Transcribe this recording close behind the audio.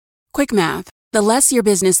Quick math. The less your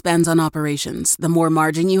business spends on operations, the more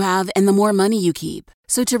margin you have and the more money you keep.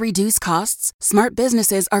 So to reduce costs, smart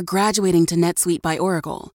businesses are graduating to NetSuite by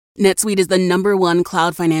Oracle. NetSuite is the #1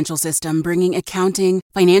 cloud financial system bringing accounting,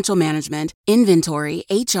 financial management, inventory,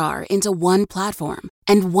 HR into one platform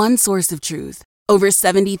and one source of truth. Over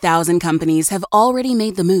 70,000 companies have already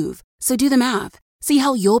made the move. So do the math. See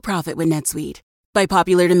how you'll profit with NetSuite. By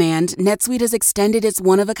popular demand, NetSuite has extended its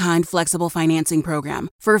one-of-a-kind flexible financing program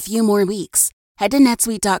for a few more weeks. Head to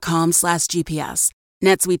netsuite.com/GPS.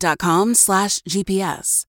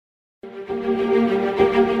 netsuite.com/GPS.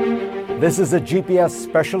 This is a GPS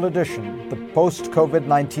Special Edition, the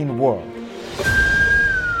Post-COVID-19 World.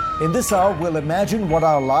 In this hour, we'll imagine what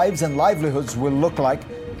our lives and livelihoods will look like,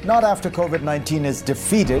 not after COVID-19 is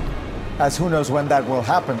defeated, as who knows when that will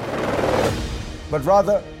happen, but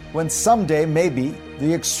rather when someday, maybe,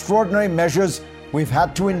 the extraordinary measures we've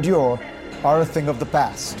had to endure are a thing of the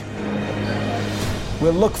past.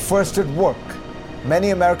 We'll look first at work. Many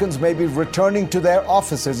Americans may be returning to their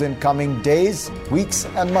offices in coming days, weeks,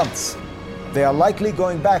 and months. They are likely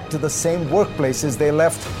going back to the same workplaces they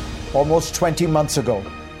left almost 20 months ago,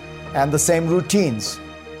 and the same routines.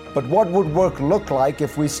 But what would work look like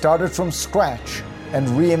if we started from scratch and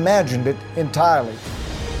reimagined it entirely?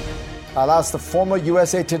 I'll ask the former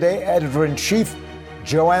USA Today editor-in-chief,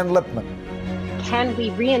 Joanne Lippman. Can we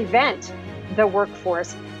reinvent the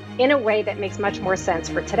workforce in a way that makes much more sense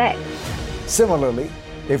for today? Similarly,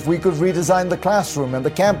 if we could redesign the classroom and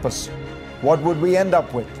the campus, what would we end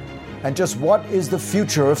up with? And just what is the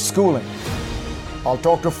future of schooling? I'll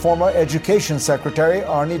talk to former Education Secretary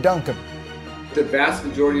Arne Duncan. The vast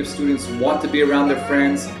majority of students want to be around their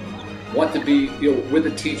friends, want to be with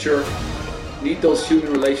a teacher, need those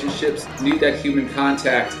human relationships, need that human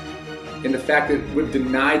contact. And the fact that we've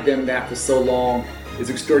denied them that for so long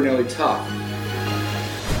is extraordinarily tough.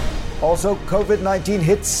 Also, COVID-19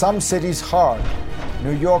 hit some cities hard.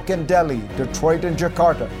 New York and Delhi, Detroit and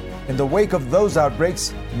Jakarta. In the wake of those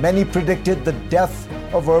outbreaks, many predicted the death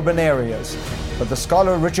of urban areas. But the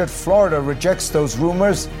scholar Richard Florida rejects those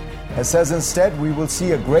rumors and says instead we will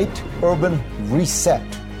see a great urban reset.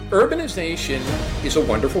 Urbanization is a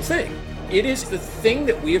wonderful thing. It is the thing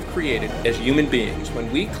that we have created as human beings. When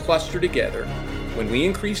we cluster together, when we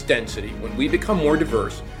increase density, when we become more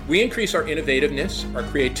diverse, we increase our innovativeness, our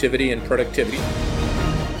creativity, and productivity.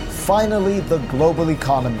 Finally, the global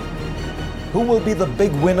economy. Who will be the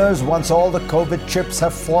big winners once all the COVID chips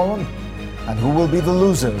have fallen? And who will be the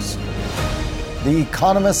losers? The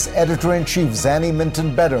Economist's editor-in-chief, Zanny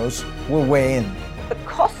Minton-Beddoes, will weigh in. The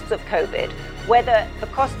costs of COVID, whether the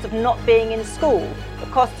costs of not being in school, the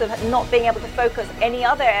costs of not being able to focus any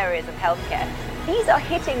other areas of healthcare, these are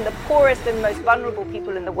hitting the poorest and most vulnerable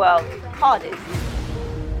people in the world hardest.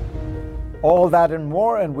 All that and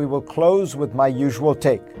more, and we will close with my usual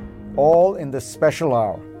take, all in this special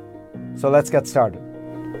hour. So let's get started.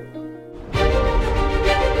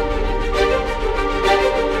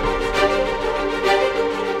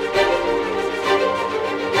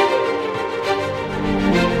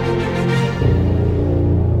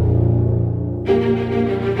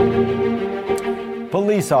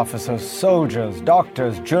 Police officers, soldiers,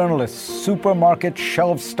 doctors, journalists, supermarket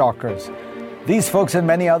shelf stockers. These folks and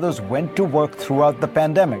many others went to work throughout the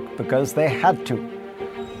pandemic because they had to.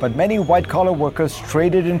 But many white-collar workers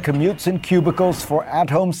traded in commutes and cubicles for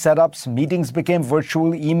at-home setups, meetings became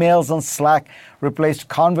virtual, emails and Slack replaced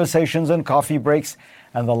conversations and coffee breaks,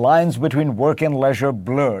 and the lines between work and leisure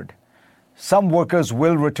blurred. Some workers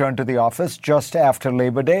will return to the office just after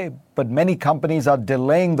Labor Day, but many companies are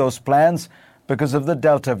delaying those plans because of the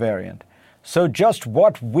Delta variant. So just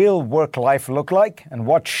what will work-life look like, and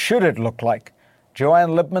what should it look like?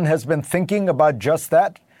 Joanne Lippman has been thinking about just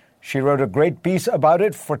that. She wrote a great piece about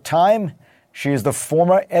it for Time. She is the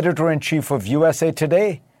former editor-in-chief of USA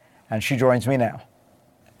Today, and she joins me now.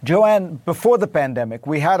 Joanne, before the pandemic,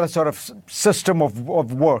 we had a sort of system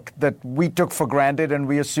of work that we took for granted and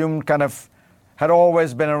we assumed kind of had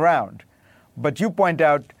always been around. But you point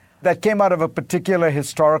out that came out of a particular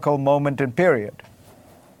historical moment and period.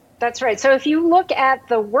 That's right. So if you look at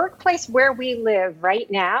the workplace where we live right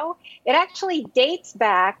now, it actually dates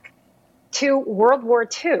back to World War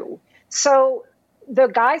II. So the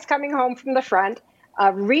guys coming home from the front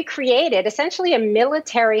recreated essentially a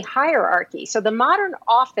military hierarchy. So the modern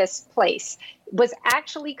office place was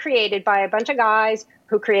actually created by a bunch of guys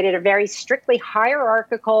who created a very strictly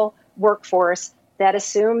hierarchical workforce that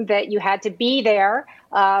assumed that you had to be there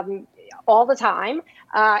all the time,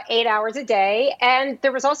 8 hours a day. And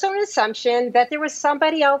there was also an assumption that there was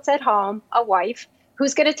somebody else at home, a wife,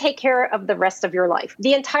 who's going to take care of the rest of your life?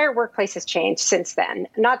 The entire workplace has changed since then,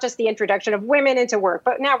 not just the introduction of women into work,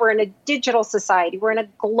 but now we're in a digital society. We're in a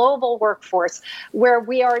global workforce where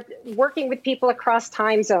we are working with people across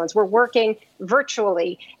time zones. We're working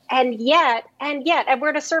virtually. And yet, and we're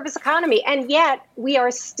in a service economy. And yet we are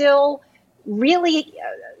still really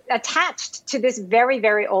attached to this very,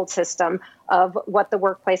 very old system of what the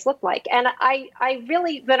workplace looked like. And I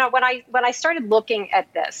really, when I started looking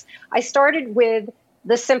at this, I started with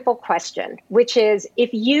the simple question, which is, if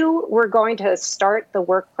you were going to start the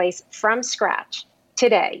workplace from scratch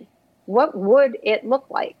today, what would it look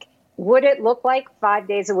like? Would it look like 5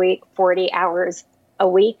 days a week, 40 hours a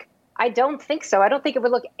week? I don't think so. I don't think it would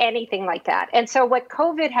look anything like that. And so what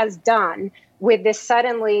COVID has done with this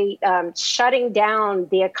suddenly shutting down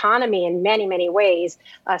the economy in many, many ways,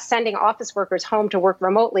 sending office workers home to work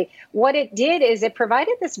remotely, what it did is it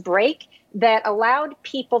provided this break that allowed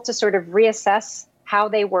people to sort of reassess how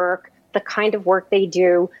they work, the kind of work they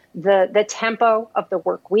do, the tempo of the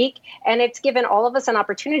work week. And it's given all of us an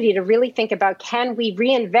opportunity to really think about, can we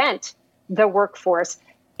reinvent the workforce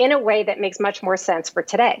in a way that makes much more sense for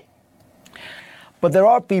today? But there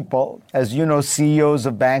are people, as you know, CEOs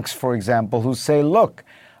of banks, for example, who say, look,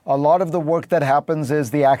 a lot of the work that happens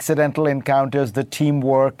is the accidental encounters, the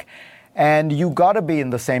teamwork, and you got to be in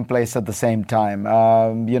the same place at the same time.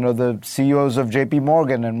 The CEOs of JP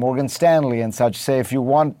Morgan and Morgan Stanley and such say, if you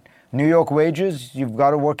want New York wages, you've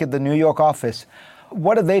got to work at the New York office.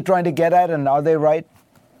 What are they trying to get at, and are they right?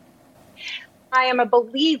 I am a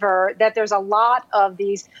believer that there's a lot of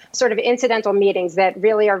these sort of incidental meetings that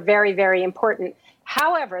really are very, very important.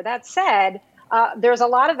 However, that said, there's a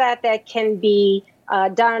lot of that can be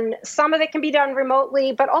done. Some of it can be done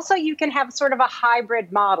remotely, but also you can have sort of a hybrid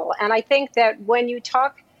model. And I think that when you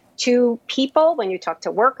talk to people, when you talk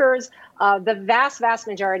to workers, the vast, vast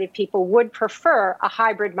majority of people would prefer a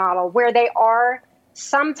hybrid model where they are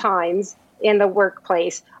sometimes in the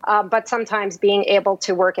workplace, but sometimes being able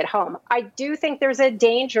to work at home. I do think there's a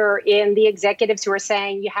danger in the executives who are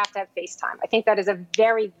saying you have to have FaceTime. I think that is a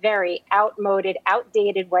very, very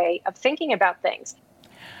outdated way of thinking about things.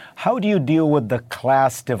 How do you deal with the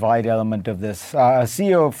class divide element of this? A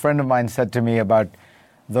CEO friend of mine said to me about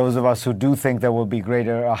those of us who do think there will be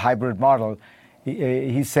a hybrid model.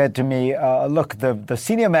 He said to me, look, the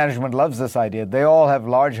senior management loves this idea. They all have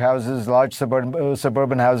large houses, large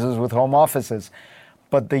suburban houses with home offices.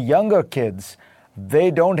 But the younger kids, they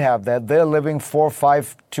don't have that. They're living 4 or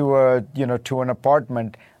 5 to an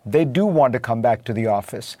apartment. They do want to come back to the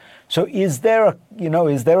office. So is there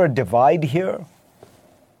a divide here?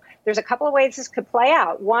 There's a couple of ways this could play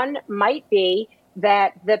out. One might be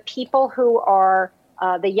that the people who are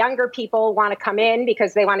the younger people want to come in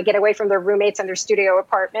because they want to get away from their roommates and their studio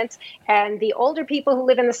apartments. And the older people who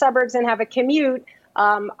live in the suburbs and have a commute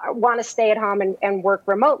want to stay at home and work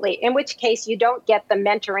remotely, in which case you don't get the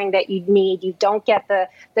mentoring that you need. You don't get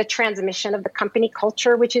the transmission of the company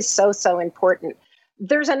culture, which is so, so important.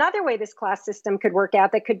 There's another way this class system could work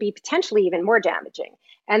out that could be potentially even more damaging.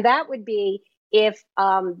 And that would be if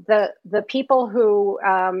the people who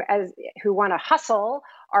want to hustle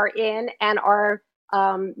are in and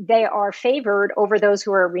they are favored over those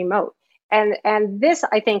who are remote. And this,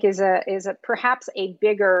 I think, is perhaps a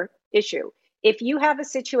bigger issue. If you have a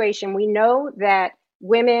situation, we know that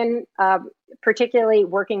women, particularly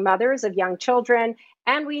working mothers of young children,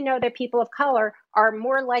 and we know that people of color are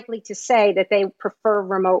more likely to say that they prefer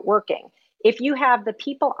remote working. If you have the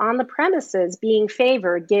people on the premises being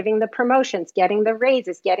favored, giving the promotions, getting the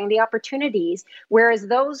raises, getting the opportunities, whereas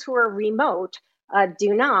those who are remote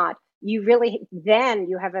do not, you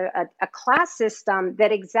have a class system that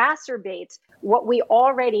exacerbates what we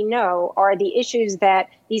already know are the issues that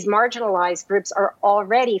these marginalized groups are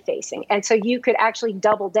already facing. And so you could actually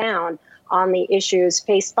double down on the issues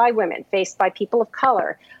faced by women, faced by people of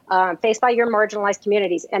color, faced by your marginalized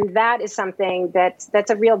communities. And that is something that's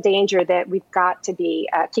a real danger that we've got to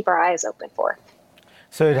keep our eyes open for.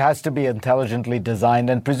 So it has to be intelligently designed,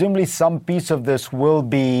 and presumably some piece of this will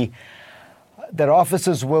be that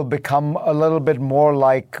offices will become a little bit more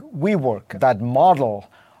like WeWork, that model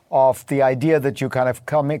of the idea that you kind of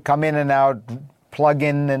come in and out, plug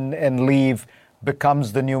in and leave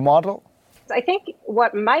becomes the new model? I think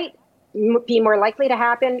what might be more likely to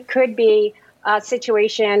happen could be a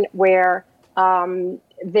situation where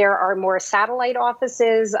there are more satellite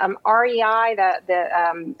offices. REI,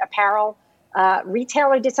 the apparel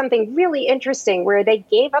retailer, did something really interesting where they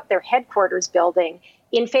gave up their headquarters building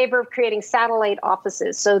in favor of creating satellite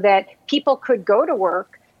offices so that people could go to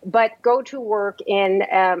work, but go to work in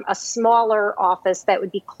a smaller office that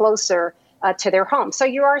would be closer to their home. So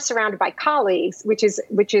you are surrounded by colleagues, which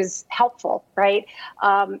is helpful, right?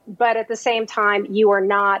 But at the same time, you are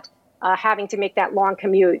not having to make that long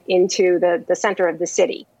commute into the center of the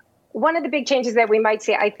city. One of the big changes that we might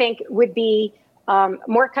see, I think, would be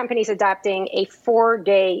more companies adopting a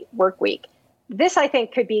 4-day work week. This, I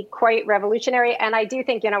think, could be quite revolutionary. And I do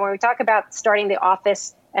think, when we talk about starting the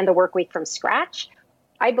office and the work week from scratch,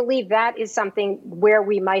 I believe that is something where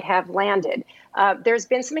we might have landed. There's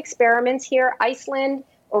been some experiments here. Iceland,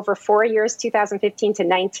 over 4 years, 2015 to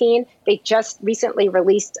 19, they just recently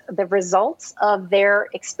released the results of their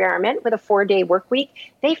experiment with a 4-day work week.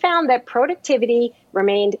 They found that productivity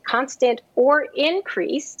remained constant or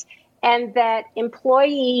increased, and that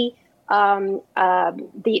employees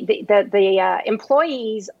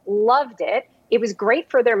loved it. It was great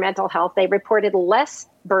for their mental health. They reported less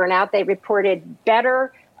burnout. They reported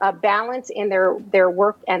better balance in their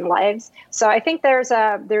work and lives. So I think there's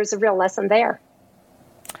a real lesson there.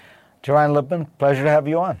 Joanne Lippman, pleasure to have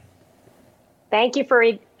you on. Thank you,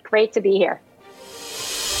 Fareed. Great to be here.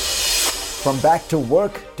 From back to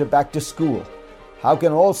work to back to school, how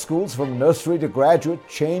can all schools from nursery to graduate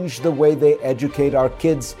change the way they educate our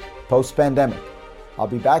kids post-pandemic? I'll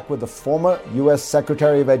be back with the former U.S.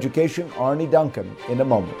 Secretary of Education, Arne Duncan, in a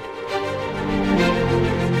moment.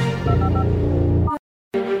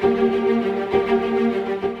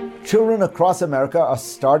 Children across America are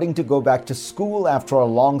starting to go back to school after a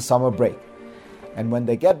long summer break. And when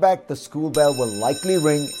they get back, the school bell will likely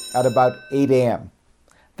ring at about 8 a.m.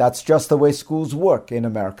 That's just the way schools work in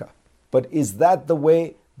America. But is that the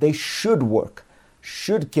way they should work?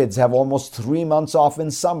 Should kids have almost 3 months off in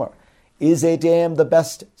summer? Is 8 a.m. the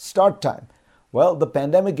best start time? Well, the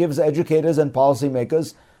pandemic gives educators and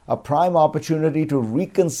policymakers a prime opportunity to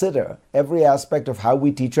reconsider every aspect of how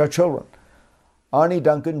we teach our children. Arne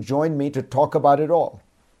Duncan joined me to talk about it all.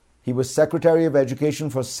 He was Secretary of Education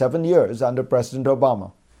for 7 years under President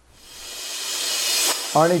Obama.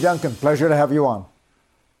 Arne Duncan, pleasure to have you on.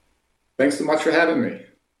 Thanks so much for having me.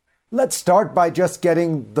 Let's start by just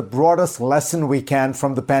getting the broadest lesson we can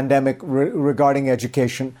from the pandemic regarding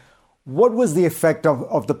education. What was the effect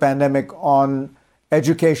of the pandemic on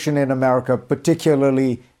education in America,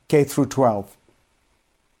 particularly K through 12?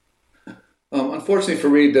 Unfortunately,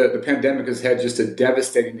 Fareed, the pandemic has had just a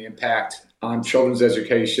devastating impact on children's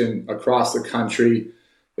education across the country.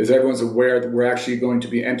 As everyone's aware, that we're actually going to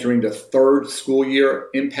be entering the third school year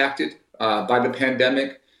impacted by the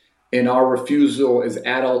pandemic. And our refusal as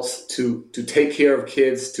adults to take care of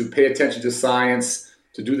kids, to pay attention to science,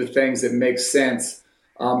 to do the things that make sense,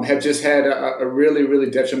 have just had a really, really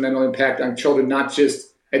detrimental impact on children, not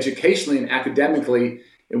just educationally and academically.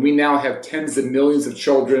 And we now have tens of millions of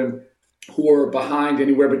children who are behind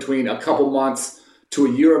anywhere between a couple months to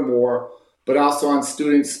a year or more, but also on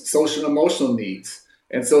students' social and emotional needs.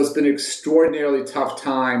 And so it's been an extraordinarily tough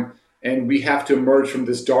time, and we have to emerge from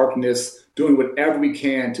this darkness doing whatever we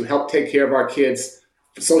can to help take care of our kids'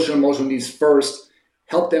 social and emotional needs first,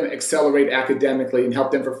 help them accelerate academically, and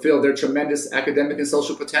help them fulfill their tremendous academic and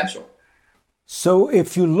social potential. So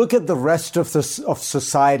if you look at the rest of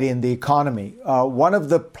society and the economy, one of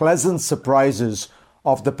the pleasant surprises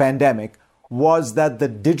of the pandemic was that the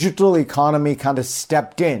digital economy kind of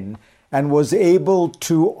stepped in and was able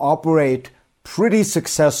to operate pretty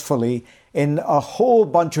successfully in a whole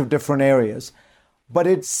bunch of different areas. But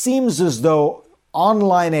it seems as though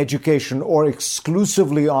online education, or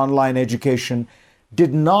exclusively online education,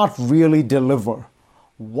 did not really deliver.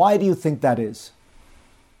 Why do you think that is?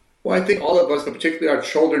 Well, I think all of us, but particularly our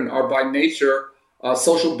children, are by nature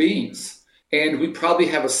social beings. And we probably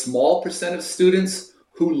have a small percent of students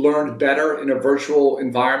who learned better in a virtual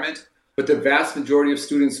environment, but the vast majority of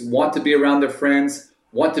students want to be around their friends,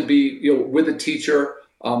 want to be with a teacher,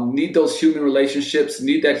 need those human relationships,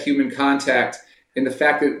 need that human contact. And the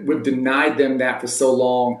fact that we've denied them that for so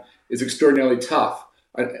long is extraordinarily tough.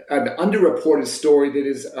 An underreported story that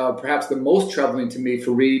is perhaps the most troubling to me,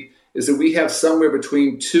 Fareed, is that we have somewhere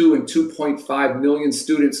between 2 and 2.5 million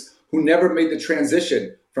students who never made the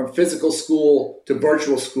transition from physical school to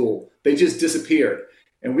virtual school. They just disappeared.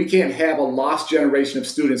 And we can't have a lost generation of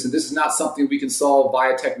students. And this is not something we can solve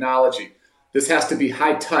via technology. This has to be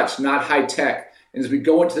high touch, not high tech. And as we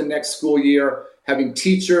go into the next school year, having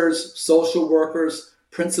teachers, social workers,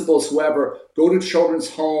 principals, whoever, go to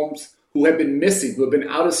children's homes who have been missing, who have been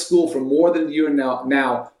out of school for more than a year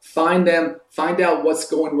now, find them, find out what's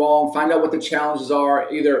going wrong, find out what the challenges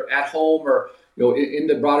are, either at home or in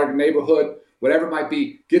the broader neighborhood, whatever it might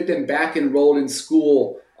be, get them back enrolled in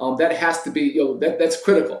school. That has to be, that's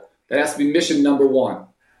critical. That has to be mission number one.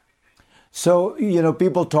 So,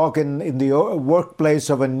 people talk in the workplace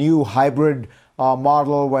of a new hybrid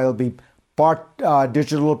model where it'll be part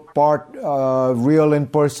digital, part real in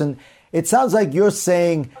person. It sounds like you're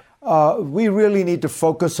saying we really need to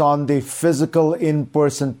focus on the physical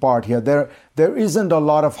in-person part here. There isn't a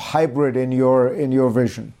lot of hybrid in your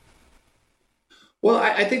vision. Well,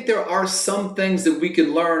 I think there are some things that we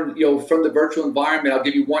can learn, from the virtual environment. I'll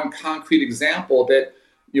give you one concrete example that,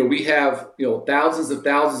 we have, thousands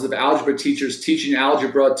of algebra teachers teaching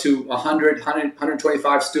algebra to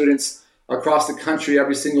 125 students across the country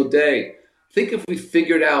every single day. Think if we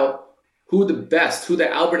figured out who the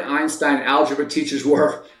Albert Einstein algebra teachers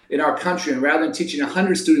were in our country, and rather than teaching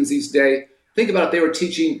 100 students each day, think about if they were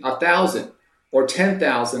teaching 1,000 or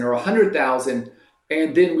 10,000 or 100,000,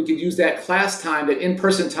 and then we could use that class time, that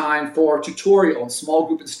in-person time, for tutorial and small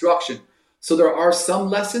group instruction. So there are some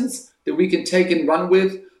lessons that we can take and run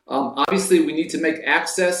with. Obviously, we need to make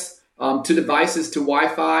access to devices, to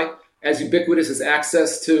Wi-Fi, as ubiquitous as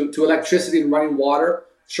access to electricity and running water.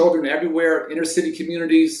 Children everywhere, inner city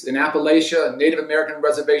communities in Appalachia, Native American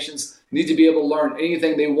reservations need to be able to learn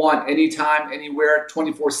anything they want, anytime, anywhere,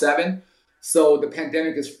 24/7. So the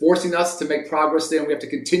pandemic is forcing us to make progress there, and we have to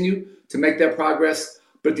continue to make that progress.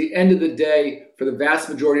 But at the end of the day, for the vast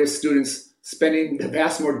majority of students, spending the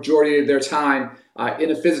vast majority of their time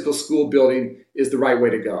in a physical school building is the right way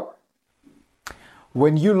to go.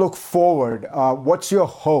 When you look forward, what's your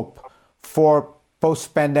hope for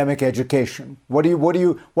post-pandemic education?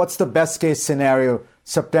 What's the best case scenario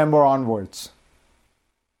September onwards?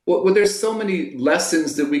 Well, there's so many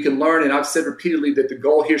lessons that we can learn, and I've said repeatedly that the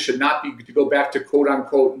goal here should not be to go back to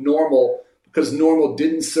quote-unquote normal, because normal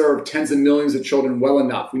didn't serve tens of millions of children well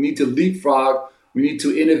enough. We need to leapfrog, we need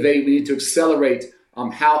to innovate, we need to accelerate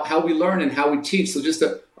how we learn and how we teach. So just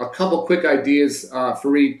a couple quick ideas,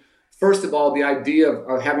 Fareed. First of all, the idea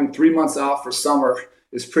of having 3 months off for summer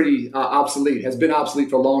is pretty obsolete, has been obsolete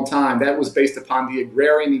for a long time. That was based upon the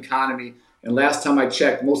agrarian economy. And last time I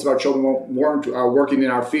checked, most of our children weren't working in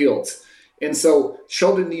our fields. And so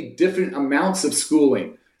children need different amounts of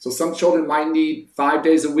schooling. So some children might need 5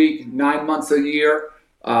 days a week, 9 months a year.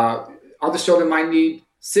 Other children might need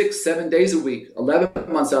 6, 7 days a week,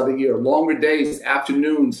 11 months out of the year, longer days,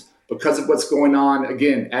 afternoons, because of what's going on,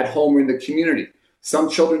 again, at home or in the community. Some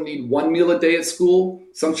children need 1 meal a day at school.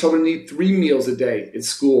 Some children need 3 meals a day at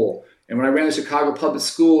school. And when I ran the Chicago Public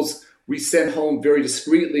Schools, we sent home very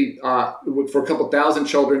discreetly for a couple thousand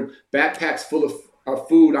children, backpacks full of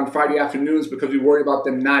food on Friday afternoons, because we worried about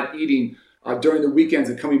them not eating during the weekends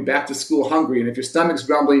and coming back to school hungry. And if your stomach's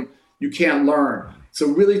grumbling, you can't learn. So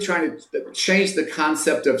really trying to change the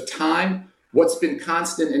concept of time. What's been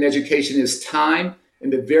constant in education is time,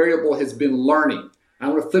 and the variable has been learning. I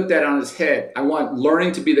want to flip that on its head. I want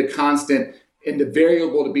learning to be the constant and the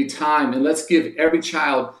variable to be time. And let's give every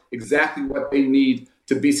child exactly what they need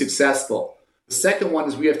to be successful. The second one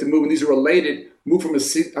is we have to move, and these are related, move from a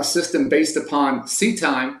system based upon seat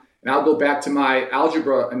time. And I'll go back to my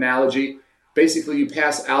algebra analogy. Basically, you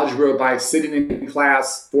pass algebra by sitting in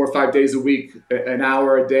class 4 or 5 days a week, an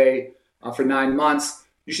hour a day for 9 months.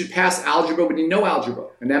 You should pass algebra when you know algebra.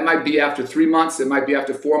 And that might be after 3 months. It might be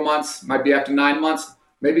after 4 months. It might be after 9 months.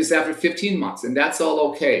 Maybe it's after 15 months. And that's all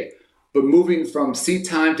okay. But moving from seat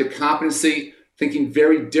time to competency, thinking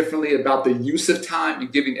very differently about the use of time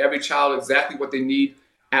and giving every child exactly what they need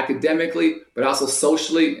academically, but also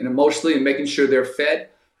socially and emotionally, and making sure they're fed.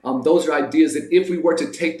 Those are ideas that if we were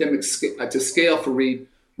to take them to scale, Fareed,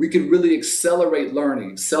 we could really accelerate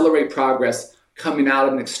learning, accelerate progress coming out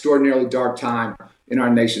of an extraordinarily dark time in our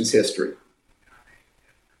nation's history.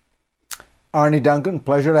 Arnie Duncan,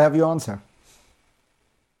 pleasure to have you on, sir.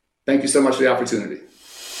 Thank you so much for the opportunity.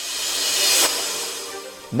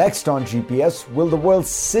 Next on GPS, will the world's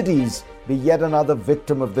cities be yet another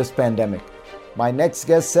victim of this pandemic? My next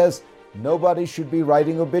guest says nobody should be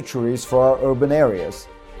writing obituaries for our urban areas.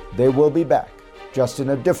 They will be back, just in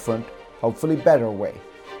a different, hopefully better way.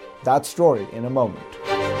 That story in a moment.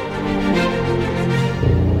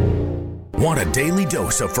 Want a daily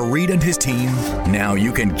dose of Fareed and his team? Now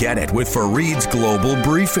you can get it with Fareed's Global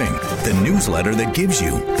Briefing, the newsletter that gives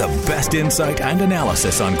you the best insight and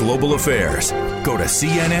analysis on global affairs. Go to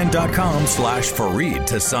cnn.com/Fareed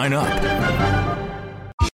to sign up.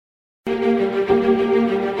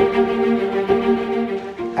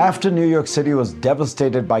 After New York City was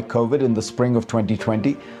devastated by COVID in the spring of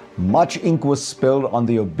 2020, much ink was spilled on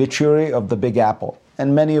the obituary of the Big Apple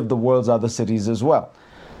and many of the world's other cities as well.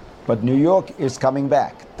 But New York is coming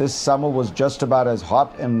back. This summer was just about as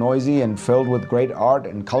hot and noisy and filled with great art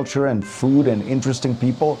and culture and food and interesting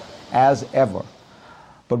people as ever.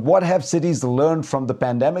 But what have cities learned from the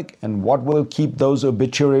pandemic, and what will keep those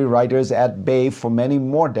obituary writers at bay for many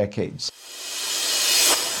more decades?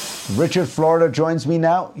 Richard Florida joins me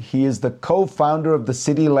now. He is the co-founder of the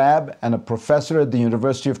City Lab and a professor at the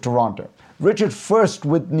University of Toronto. Richard, first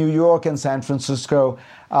with New York and San Francisco,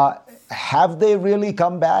 have they really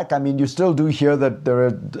come back? I mean, you still do hear that there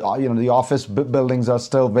are, the office buildings are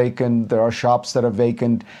still vacant. There are shops that are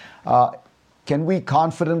vacant. Can we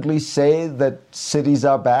confidently say that cities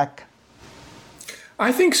are back?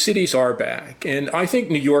 I think cities are back. And I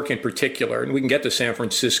think New York in particular, and we can get to San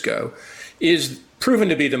Francisco, is proven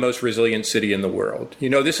to be the most resilient city in the world.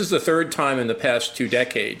 This is the third time in the past 2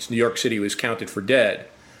 decades New York City was counted for dead.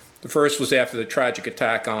 The first was after the tragic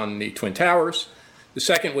attack on the Twin Towers. The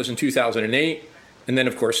second was in 2008. And then,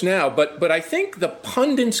 of course, now. But I think the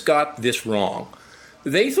pundits got this wrong.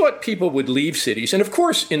 They thought people would leave cities. And, of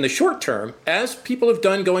course, in the short term, as people have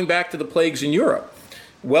done going back to the plagues in Europe,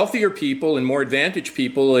 wealthier people and more advantaged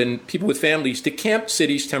people and people with families decamped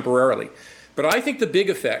cities temporarily. But I think the big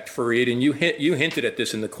effect, Fareed, and you hinted at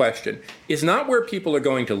this in the question, is not where people are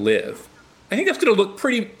going to live. I think that's going to look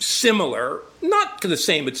pretty similar, not to the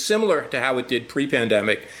same, but similar to how it did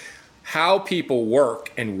pre-pandemic. How people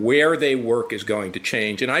work and where they work is going to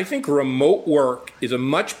change. And I think remote work is a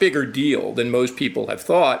much bigger deal than most people have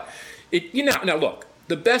thought. Now, look,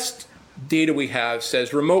 the best data we have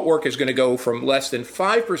says remote work is going to go from less than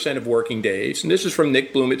 5% of working days, and this is from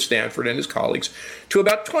Nick Bloom at Stanford and his colleagues, to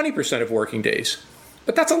about 20% of working days.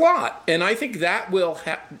 But that's a lot, and I think that will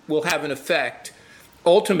have an effect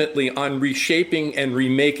ultimately on reshaping and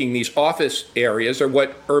remaking these office areas, or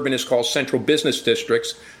what urbanists call central business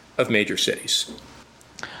districts, of major cities.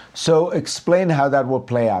 So explain how that will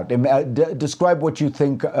play out. Describe what you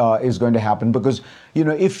think is going to happen, because,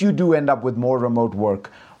 if you do end up with more remote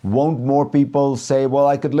work, won't more people say, well,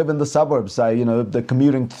 I could live in the suburbs? The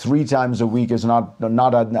commuting 3 times a week is not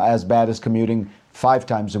as bad as commuting 5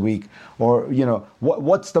 times a week. Or,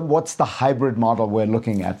 what's the hybrid model we're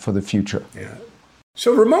looking at for the future? Yeah.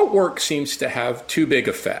 So remote work seems to have 2 big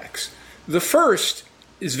effects. The first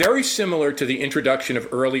is very similar to the introduction of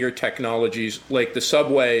earlier technologies like the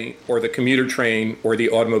subway or the commuter train or the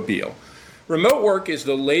automobile. Remote work is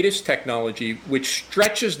the latest technology which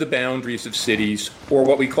stretches the boundaries of cities, or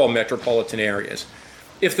what we call metropolitan areas.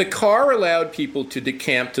 If the car allowed people to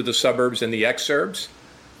decamp to the suburbs and the exurbs,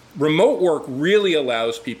 remote work really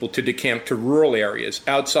allows people to decamp to rural areas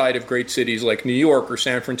outside of great cities like New York or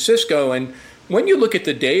San Francisco. And when you look at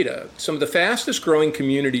the data, some of the fastest growing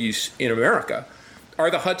communities in America are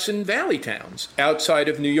the Hudson Valley towns outside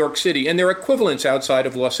of New York City, and their equivalents outside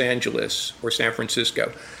of Los Angeles or San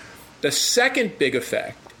Francisco. The second big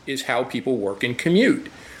effect is how people work and commute.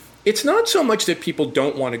 It's not so much that people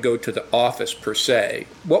don't want to go to the office per se.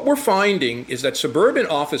 What we're finding is that suburban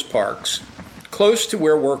office parks close to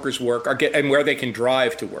where workers work and where they can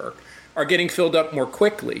drive to work are getting filled up more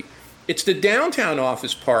quickly. It's the downtown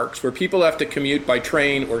office parks where people have to commute by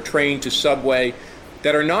train or train to subway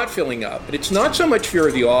that are not filling up. But it's not so much fear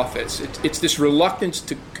of the office. It's this reluctance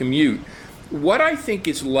to commute. What I think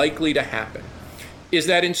is likely to happen is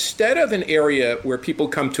that instead of an area where people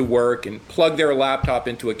come to work and plug their laptop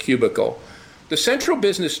into a cubicle, the central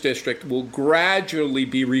business district will gradually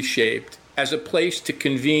be reshaped as a place to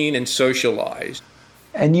convene and socialize.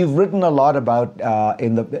 And you've written a lot about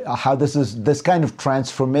how this kind of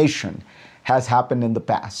transformation has happened in the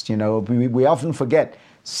past. We often forget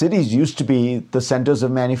cities used to be the centers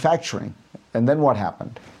of manufacturing. And then what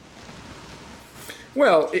happened?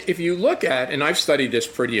 Well, if you look at, and I've studied this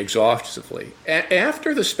pretty exhaustively,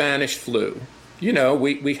 after the Spanish flu,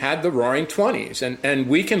 we had the Roaring 20s, and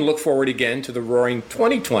we can look forward again to the Roaring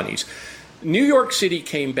 2020s. New York City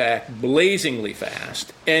came back blazingly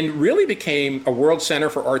fast and really became a world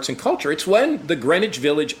center for arts and culture. It's when the Greenwich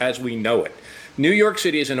Village as we know it. New York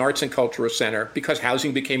City is an arts and cultural center because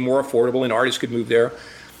housing became more affordable and artists could move there.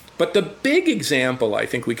 But the big example I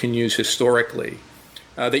think we can use historically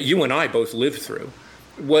that you and I both lived through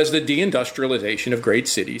was the deindustrialization of great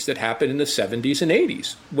cities that happened in the 70s and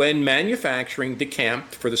 80s, when manufacturing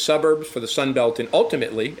decamped for the suburbs, for the Sun Belt, and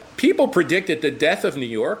ultimately, people predicted the death of New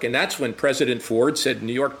York, and that's when President Ford said,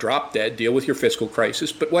 New York, drop dead, deal with your fiscal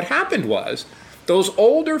crisis. But what happened was, those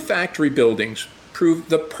older factory buildings proved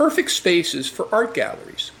the perfect spaces for art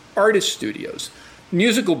galleries, artist studios,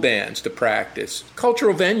 musical bands to practice,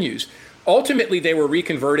 cultural venues. Ultimately, they were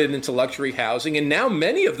reconverted into luxury housing, and now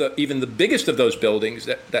many of even the biggest of those buildings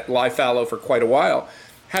that lie fallow for quite a while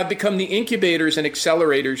have become the incubators and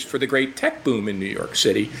accelerators for the great tech boom in New York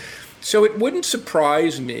City. So it wouldn't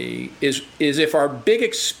surprise me is if our big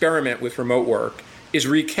experiment with remote work is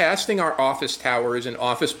recasting our office towers and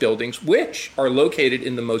office buildings, which are located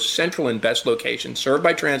in the most central and best locations, served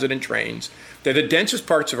by transit and trains. They're the densest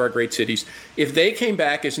parts of our great cities. If they came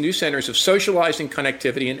back as new centers of socializing,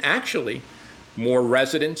 connectivity, and actually more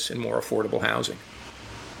residents and more affordable housing.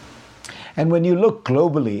 And when you look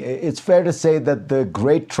globally, it's fair to say that the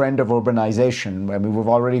great trend of urbanization, I mean, we've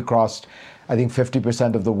already crossed, I think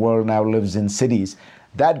 50% of the world now lives in cities.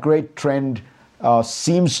 That great trend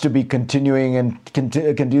seems to be continuing and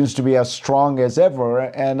continues to be as strong as ever.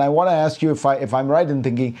 And I want to ask you if I'm right in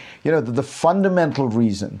thinking, that the fundamental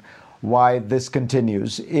reason why this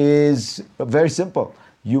continues is very simple.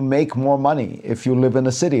 You make more money if you live in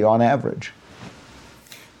a city on average.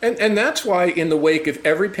 And that's why in the wake of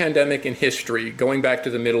every pandemic in history, going back to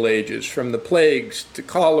the Middle Ages, from the plagues to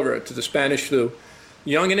cholera to the Spanish flu,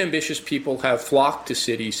 young and ambitious people have flocked to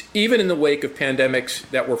cities, even in the wake of pandemics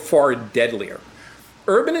that were far deadlier.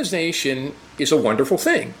 Urbanization is a wonderful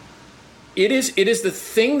thing. It is the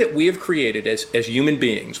thing that we have created as human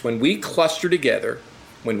beings. When we cluster together,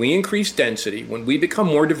 when we increase density, when we become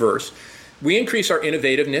more diverse, we increase our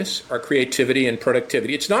innovativeness, our creativity, and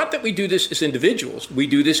productivity. It's not that we do this as individuals. We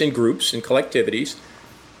do this in groups and collectivities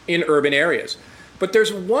in urban areas. But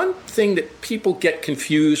there's one thing that people get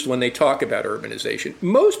confused when they talk about urbanization.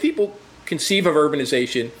 Most people conceive of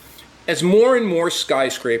urbanization as more and more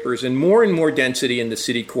skyscrapers and more density in the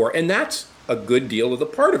city core. And that's a good deal of the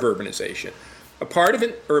part of urbanization. A part of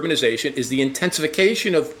urbanization is the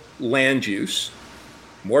intensification of land use,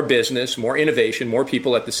 more business, more innovation, more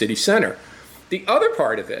people at the city center. The other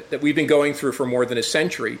part of it that we've been going through for more than a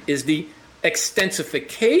century is the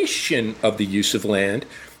extensification of the use of land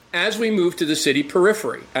as we move to the city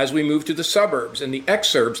periphery, as we move to the suburbs and the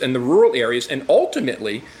exurbs and the rural areas, and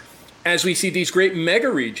ultimately as we see these great mega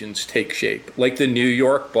regions take shape, like the New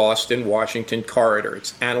York, Boston, Washington corridor.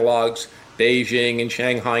 It's analogs Beijing and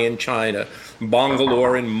Shanghai in China,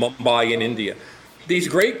 Bangalore and Mumbai in India. These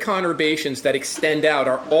great conurbations that extend out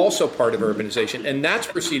are also part of urbanization, and that's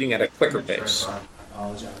proceeding at a quicker pace.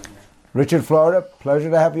 Richard Florida, pleasure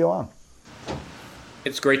to have you on.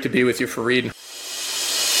 It's great to be with you, Fareed.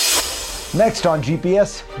 Next on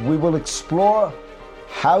GPS, we will explore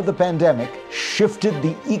how the pandemic shifted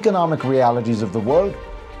the economic realities of the world,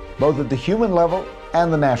 both at the human level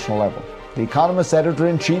and the national level. The Economist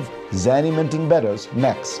editor-in-chief, Zanny Minton-Beddoes,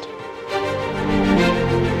 next.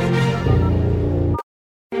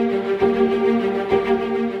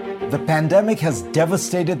 The pandemic has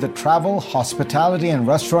devastated the travel, hospitality, and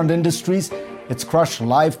restaurant industries. It's crushed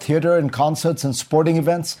live theater and concerts and sporting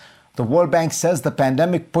events. The World Bank says the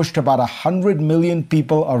pandemic pushed about 100 million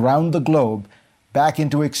people around the globe back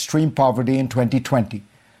into extreme poverty in 2020.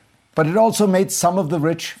 But it also made some of the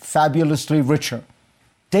rich fabulously richer.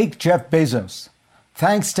 Take Jeff Bezos.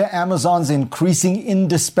 Thanks to Amazon's increasing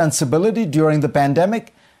indispensability during the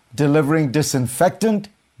pandemic, delivering disinfectant,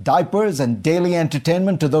 diapers, and daily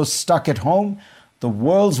entertainment to those stuck at home, the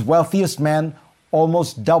world's wealthiest man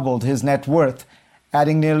almost doubled his net worth,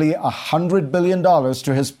 adding nearly $100 billion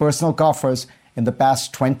to his personal coffers in the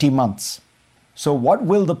past 20 months. So what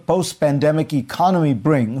will the post-pandemic economy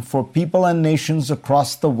bring for people and nations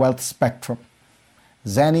across the wealth spectrum?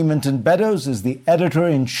 Zanny Minton-Beddoes is the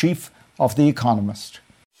editor-in-chief of The Economist.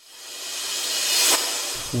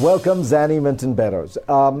 Welcome, Zanny Minton-Beddoes.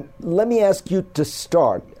 Let me ask you to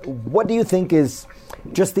start. What do you think is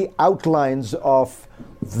just the outlines of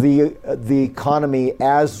the economy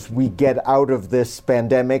as we get out of this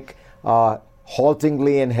pandemic,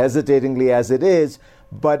 haltingly and hesitatingly as it is?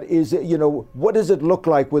 But what does it look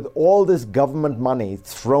like with all this government money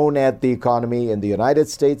thrown at the economy in the United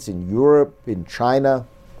States, in Europe, in China?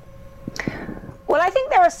 Well, I think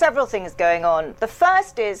there are several things going on. The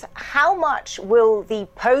first is, how much will the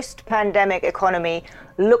post-pandemic economy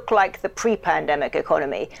look like the pre-pandemic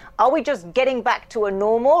economy? Are we just getting back to a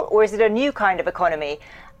normal, or is it a new kind of economy?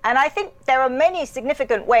 And I think there are many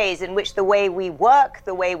significant ways in which the way we work,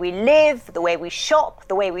 the way we live, the way we shop,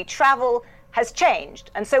 the way we travel has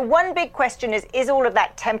changed. And so one big question is all of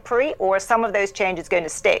that temporary, or are some of those changes going to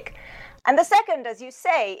stick? And the second, as you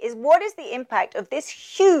say, is what is the impact of this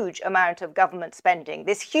huge amount of government spending,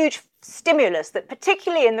 this huge stimulus that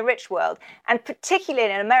particularly in the rich world and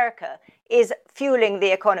particularly in America is fueling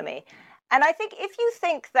the economy? And I think if you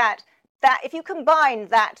think that if you combine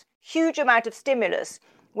that huge amount of stimulus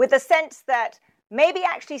with a sense that maybe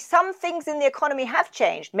actually some things in the economy have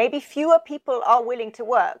changed, maybe fewer people are willing to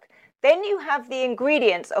work, then you have the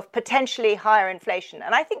ingredients of potentially higher inflation.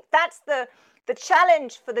 And I think that's the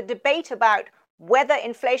challenge for the debate about whether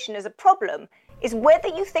inflation is a problem, is whether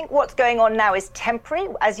you think what's going on now is temporary,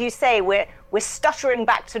 as you say, we're stuttering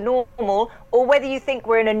back to normal, or whether you think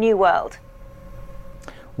we're in a new world.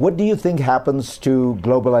 What do you think happens to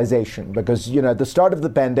globalization? Because, at the start of the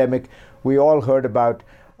pandemic, we all heard about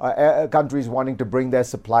countries wanting to bring their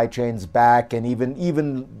supply chains back, and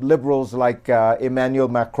even liberals like Emmanuel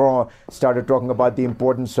Macron started talking about the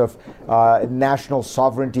importance of national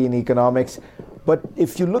sovereignty in economics. But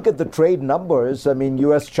if you look at the trade numbers, I mean,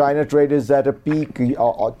 US-China trade is at a peak,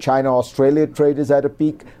 China-Australia trade is at a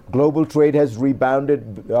peak, global trade has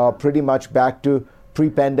rebounded pretty much back to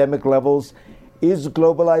pre-pandemic levels. Is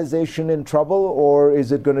globalization in trouble, or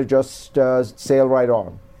is it going to just sail right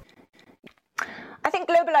on? I think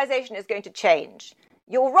globalization is going to change.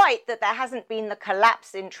 You're right that there hasn't been the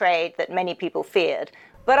collapse in trade that many people feared.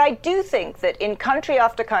 But I do think that in country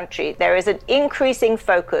after country, there is an increasing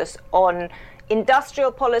focus on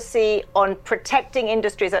industrial policy, on protecting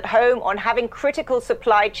industries at home, on having critical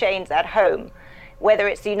supply chains at home. Whether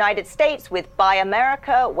it's the United States with Buy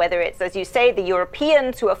America, whether it's, as you say, the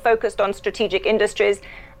Europeans who are focused on strategic industries,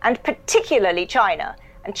 and particularly China.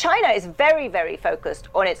 And China is very, very focused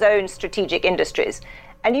on its own strategic industries.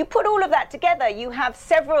 And you put all of that together, you have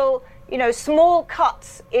several, small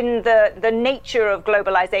cuts in the nature of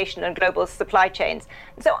globalization and global supply chains.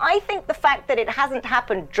 So I think the fact that it hasn't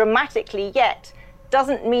happened dramatically yet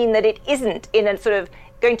doesn't mean that it isn't in a sort of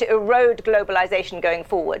going to erode globalization going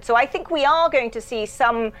forward. So I think we are going to see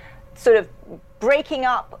some sort of breaking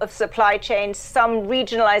up of supply chains, some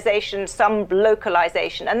regionalization, some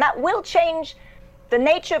localization, and that will change the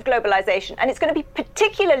nature of globalization. And it's going to be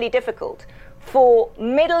particularly difficult for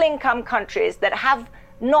middle-income countries that have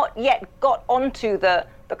not yet got onto the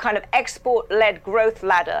kind of export-led growth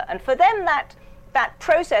ladder. And for them, that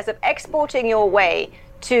process of exporting your way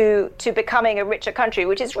to becoming a richer country,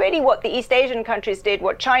 which is really what the East Asian countries did,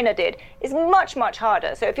 what China did, is much, much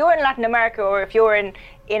harder. So if you're in Latin America or if you're in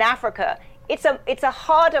Africa, it's a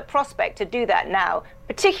harder prospect to do that now,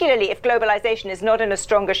 particularly if globalization is not in as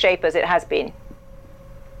strong a shape as it has been.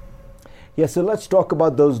 Yeah, so let's talk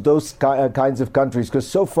about those kinds of countries, because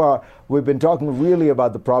so far we've been talking really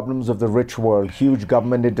about the problems of the rich world, huge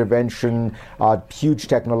government intervention, huge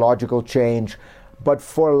technological change. But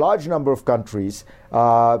for a large number of countries,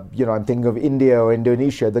 I'm thinking of India or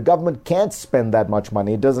Indonesia, the government can't spend that much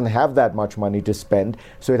money. It doesn't have that much money to spend.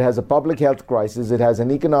 So it has a public health crisis, it has an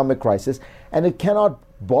economic crisis, and it cannot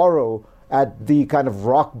borrow at the kind of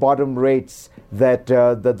rock bottom rates that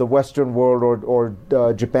the Western world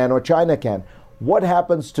or Japan or China can. What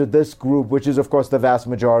happens to this group, which is, of course, the vast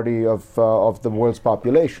majority of the world's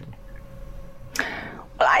population?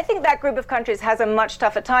 Well, I think that group of countries has a much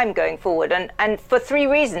tougher time going forward, and for three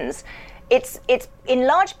reasons. It's in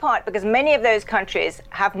large part because many of those countries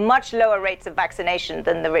have much lower rates of vaccination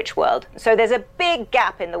than the rich world. So there's a big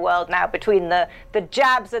gap in the world now between the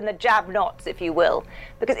jabs and the jab-nots, if you will.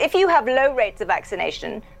 Because if you have low rates of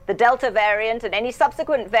vaccination, the Delta variant and any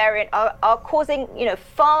subsequent variant are causing,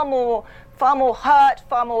 far more hurt,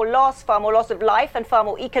 far more loss of life, and far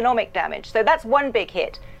more economic damage. So that's one big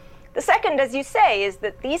hit. The second, as you say, is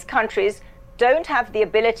that these countries don't have the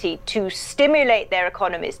ability to stimulate their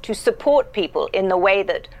economies, to support people in the way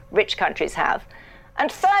that rich countries have.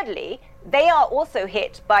 And thirdly, they are also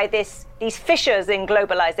hit by these fissures in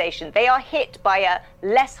globalization. They are hit by a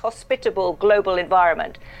less hospitable global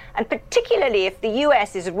environment. And particularly if the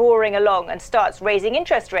US is roaring along and starts raising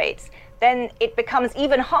interest rates, then it becomes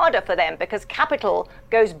even harder for them because capital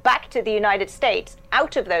goes back to the United States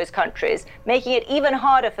out of those countries, making it even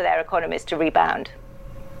harder for their economies to rebound.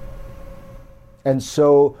 And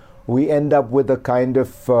so we end up with a kind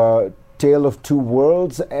of tale of two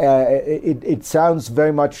worlds. It sounds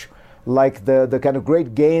very much like the kind of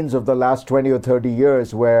great gains of the last 20 or 30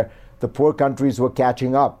 years where the poor countries were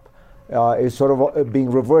catching up is sort of being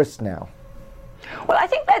reversed now. Well, I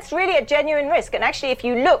think that's really a genuine risk. And actually, if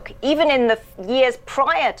you look, even in the years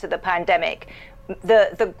prior to the pandemic,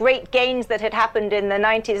 the great gains that had happened in the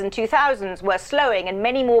 90s and 2000s were slowing, and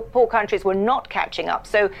many more poor countries were not catching up.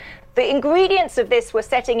 So the ingredients of this were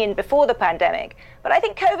setting in before the pandemic. But I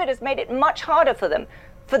think COVID has made it much harder for them,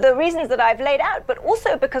 for the reasons that I've laid out, but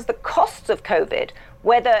also because the costs of COVID,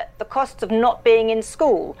 whether the costs of not being in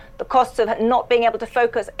school, the costs of not being able to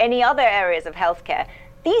focus any other areas of healthcare,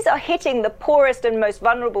 these are hitting the poorest and most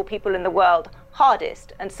vulnerable people in the world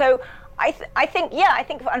hardest. And so I think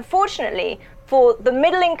unfortunately, for the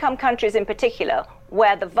middle-income countries in particular,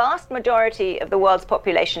 where the vast majority of the world's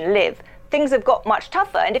population live, things have got much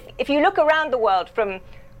tougher. And if you look around the world, from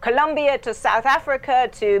Colombia to South Africa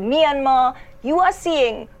to Myanmar, you are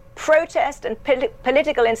seeing protest and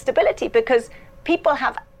political instability because people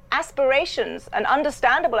have aspirations and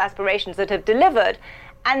understandable aspirations that have delivered,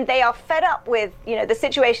 and they are fed up with, the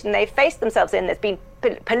situation they face themselves in. There's been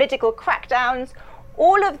political crackdowns.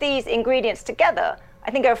 All of these ingredients together,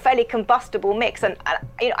 I think, are a fairly combustible mix. And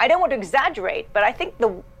I don't want to exaggerate, but I think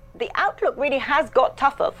the outlook really has got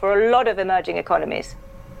tougher for a lot of emerging economies.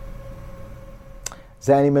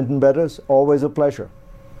 Zanny Minton-Betters, always a pleasure.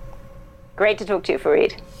 Great to talk to you,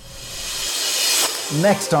 Fareed.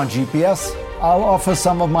 Next on GPS, I'll offer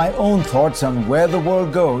some of my own thoughts on where the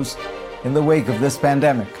world goes in the wake of this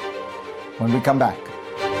pandemic. When we come back.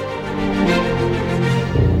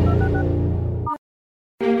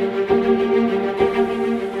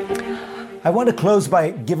 I want to close by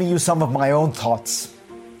giving you some of my own thoughts.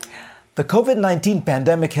 The COVID-19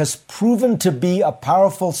 pandemic has proven to be a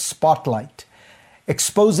powerful spotlight,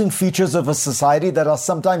 exposing features of a society that are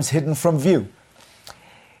sometimes hidden from view.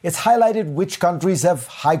 It's highlighted which countries have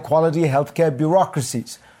high-quality healthcare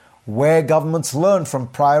bureaucracies, where governments learn from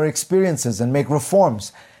prior experiences and make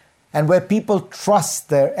reforms, and where people trust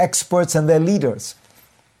their experts and their leaders.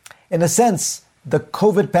 In a sense, the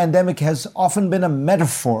COVID pandemic has often been a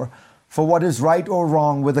metaphor for what is right or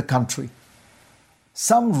wrong with a country.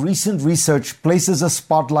 Some recent research places a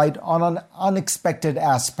spotlight on an unexpected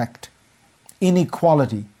aspect: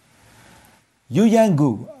 inequality. Yu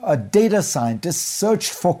Yang, a data scientist,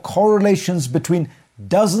 searched for correlations between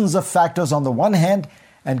dozens of factors on the one hand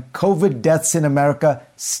and COVID deaths in America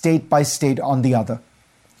state by state on the other.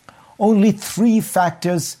 Only 3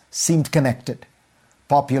 factors seemed connected: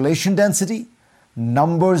 population density,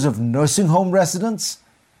 numbers of nursing home residents,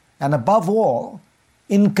 and above all,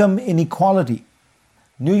 income inequality.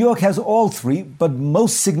 New York has all 3, but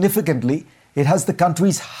most significantly, it has the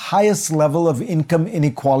country's highest level of income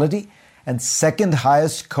inequality and second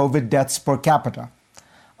highest COVID deaths per capita.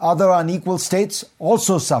 Other unequal states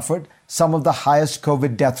also suffered some of the highest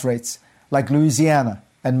COVID death rates, like Louisiana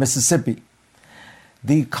and Mississippi.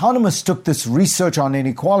 The Economist took this research on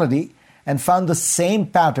inequality and found the same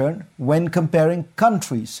pattern when comparing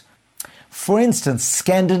countries. For instance,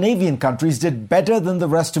 Scandinavian countries did better than the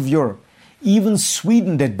rest of Europe. Even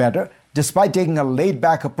Sweden did better, despite taking a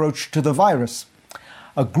laid-back approach to the virus.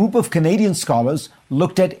 A group of Canadian scholars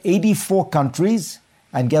looked at 84 countries,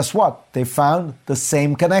 and guess what? They found the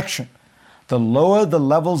same connection. The lower the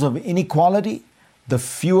levels of inequality, the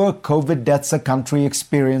fewer COVID deaths a country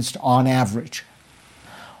experienced on average.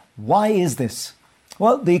 Why is this?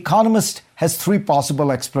 Well, The Economist has 3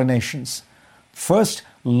 possible explanations. First,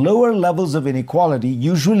 lower levels of inequality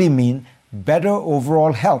usually mean better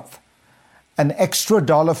overall health. An extra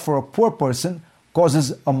dollar for a poor person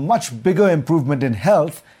causes a much bigger improvement in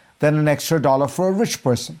health than an extra dollar for a rich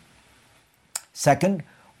person. Second,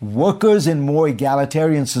 workers in more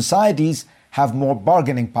egalitarian societies have more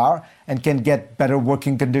bargaining power and can get better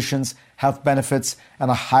working conditions, health benefits,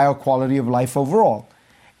 and a higher quality of life overall.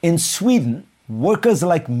 In Sweden, workers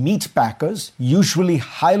like meat packers, usually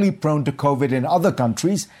highly prone to COVID in other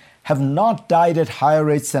countries, have not died at higher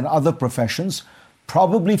rates than other professions,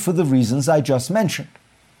 probably for the reasons I just mentioned.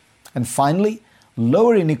 And finally,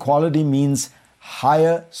 lower inequality means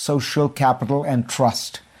higher social capital and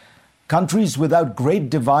trust. Countries without great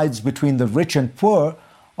divides between the rich and poor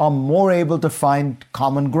are more able to find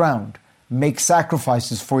common ground, make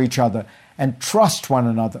sacrifices for each other, and trust one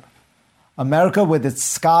another. America, with its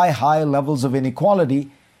sky-high levels of inequality,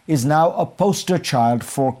 is now a poster child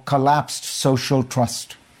for collapsed social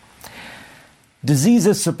trust. Disease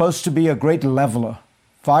is supposed to be a great leveler.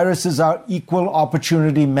 Viruses are equal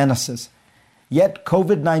opportunity menaces. Yet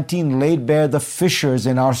COVID-19 laid bare the fissures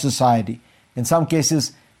in our society, in some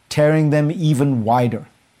cases tearing them even wider.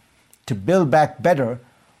 To build back better,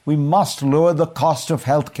 we must lower the cost of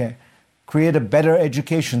healthcare, create a better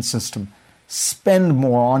education system, spend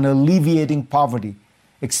more on alleviating poverty,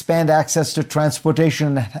 expand access to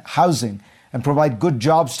transportation and housing, and provide good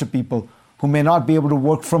jobs to people who may not be able to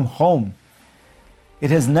work from home.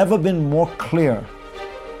 It has never been more clear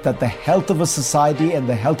that the health of a society and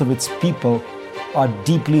the health of its people are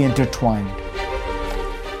deeply intertwined.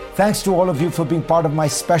 Thanks to all of you for being part of my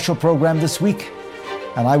special program this week,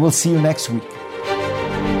 and I will see you next week.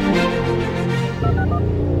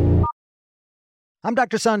 I'm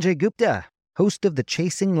Dr. Sanjay Gupta, host of the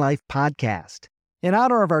Chasing Life podcast. In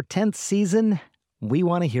honor of our 10th season, we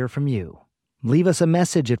want to hear from you. Leave us a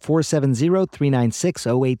message at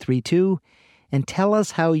 470-396-0832 and tell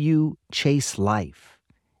us how you chase life.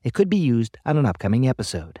 It could be used on an upcoming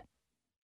episode.